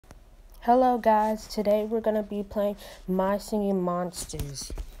Hello guys, today we're going to be playing My Singing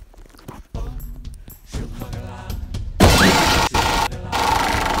Monsters.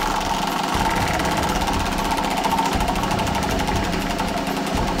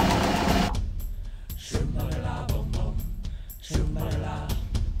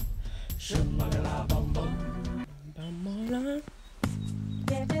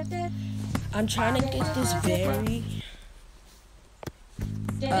 I'm trying to get this very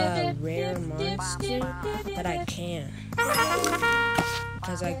rare monster, but I can't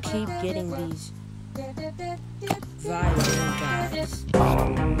because I keep getting these violin guys.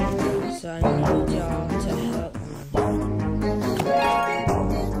 So I need y'all to help me.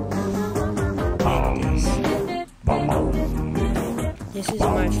 This is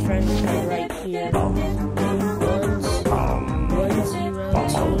my friend right here.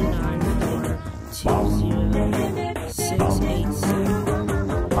 10294206687.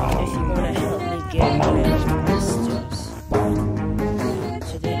 If you want to help me get rid of monsters.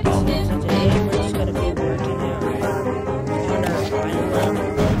 So today we're just going to be working out on our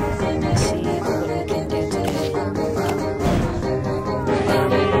island and see what we can do today.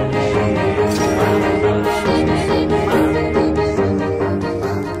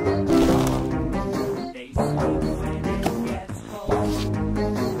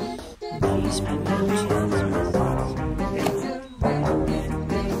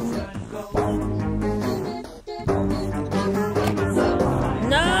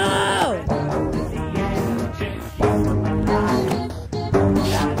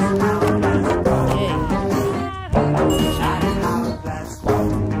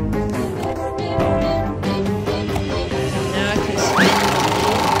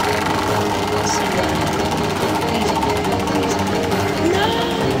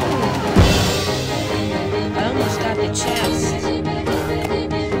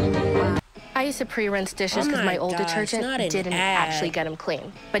 I used to pre-rinse dishes because my old detergent didn't actually get them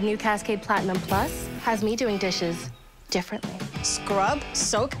clean. But new Cascade Platinum Plus has me doing dishes differently. Scrub,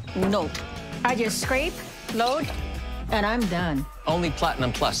 soak, note. I just scrape, load, and I'm done. Only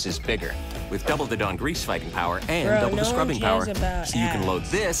Platinum Plus is bigger, with double the Dawn grease fighting power and double the scrubbing power, so you can load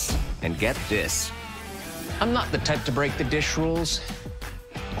this and get this. I'm not the type to break the dish rules,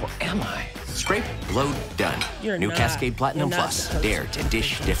 or am I? Scrape, load, done. New Cascade Platinum Plus. Dare to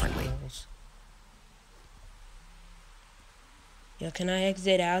dish differently. Yo, can I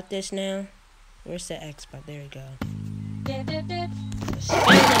exit out this now? Where's the X button? There we go.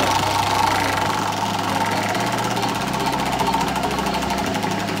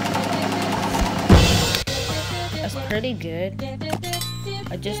 That's pretty good.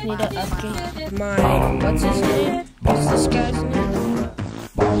 I just need to update my... What's his name? What's this guy's name?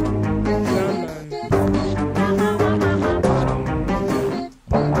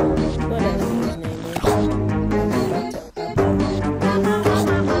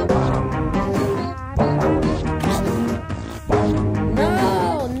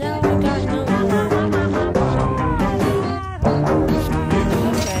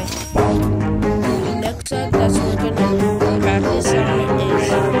 Drummond. Whatever his name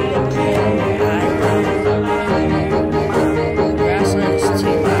is.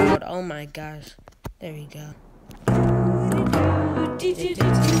 Oh my gosh. There we go.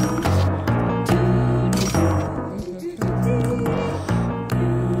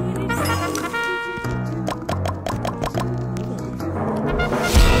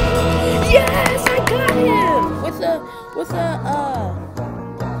 Yes, I got him with a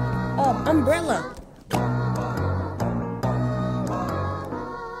umbrella.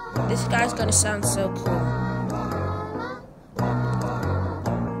 This guy's gonna sound so cool.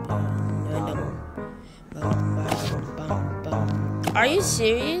 Are you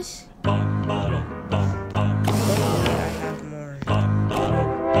serious? I have more.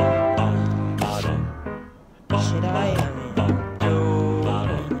 Should I?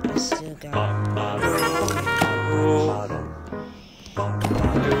 I still got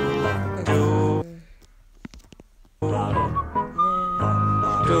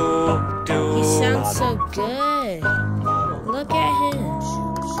He sounds so good. Look at him.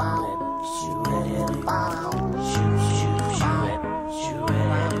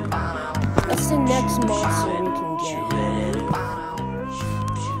 What's the next monster we can get?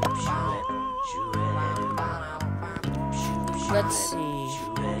 Let's see.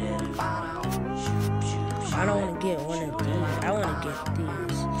 I don't want to get one of these. I want to get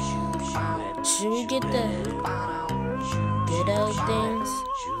these. Should we get the good old things?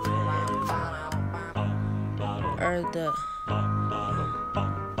 Or the...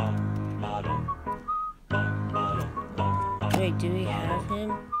 Wait, do we have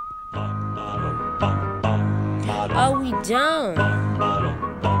him? Oh, we don't.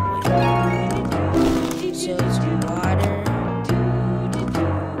 So it's water.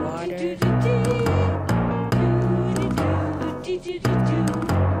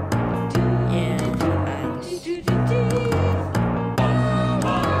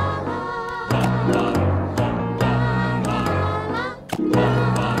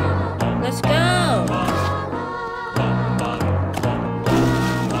 Let's go.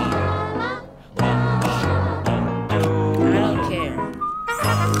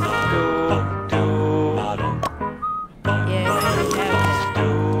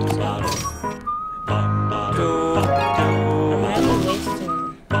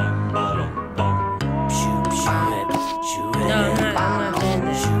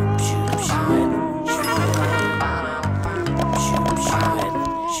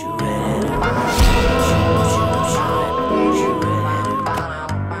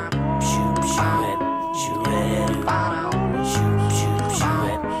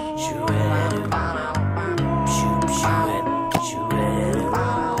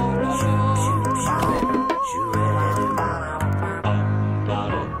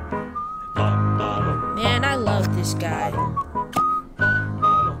 Man, I love this guy.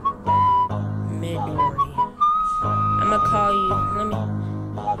 Midori. I'ma call you.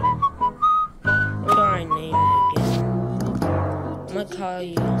 What do I name you again? I'ma call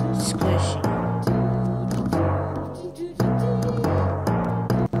you Squishy.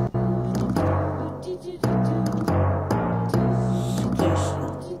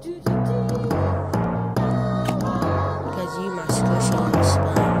 Because you my squishy little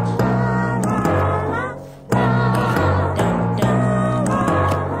sponge.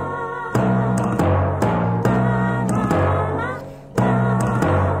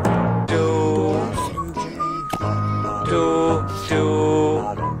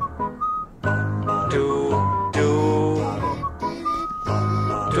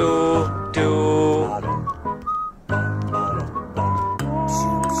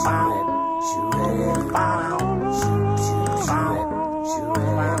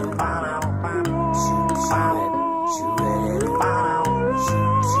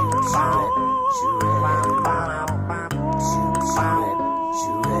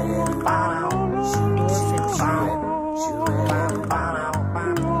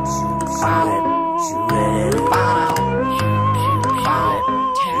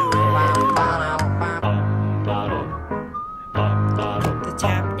 The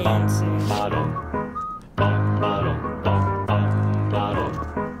tap dancer.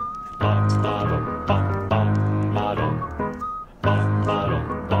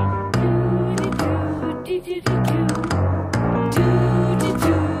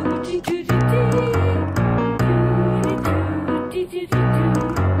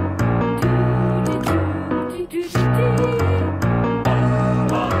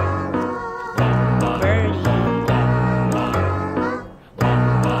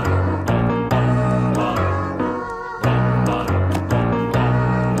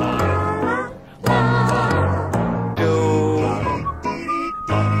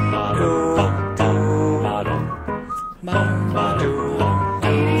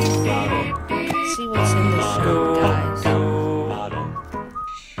 See what's in the show, guys.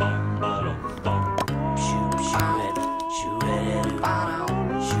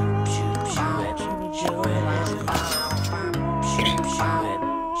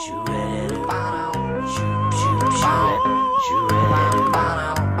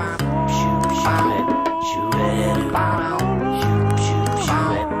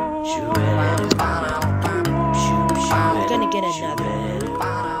 I'm gonna get another.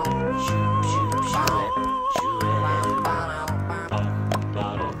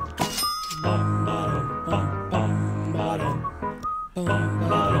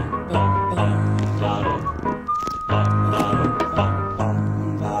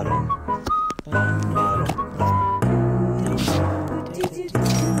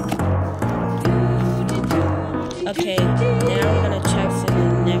 Okay, now we're gonna check for the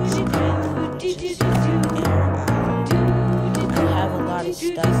next one, which is Air Island. I have a lot of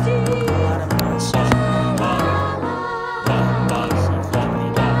stuff, a lot of monsters.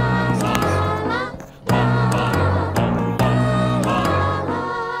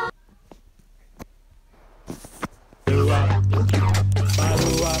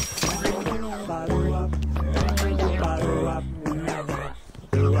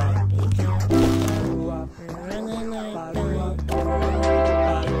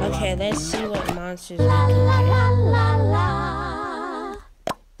 Okay, let's see what monsters we can get.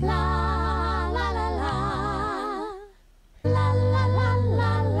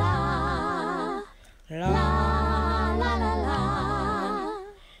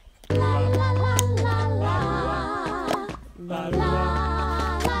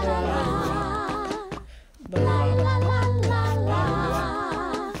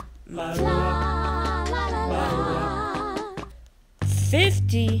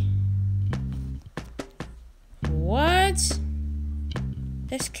 50? What?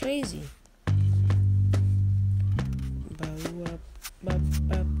 That's crazy.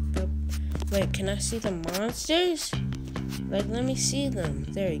 Wait, can I see the monsters? Like, let me see them.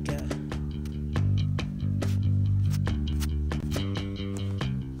 There you go.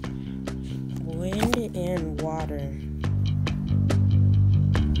 Wind and water.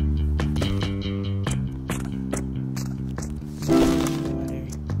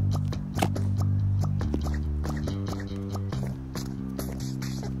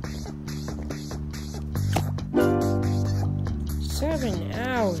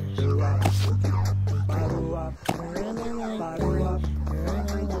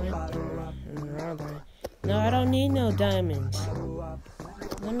 No, I don't need no diamonds.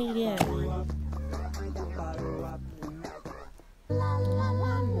 Let me get it.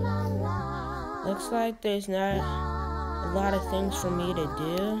 Looks like there's not a lot of things for me to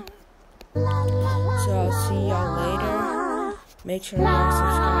do. So I'll see y'all later. Make sure to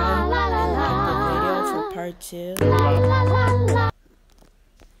subscribe and like the video for part 2.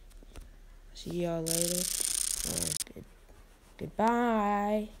 See y'all later.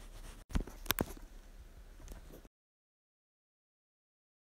 Goodbye.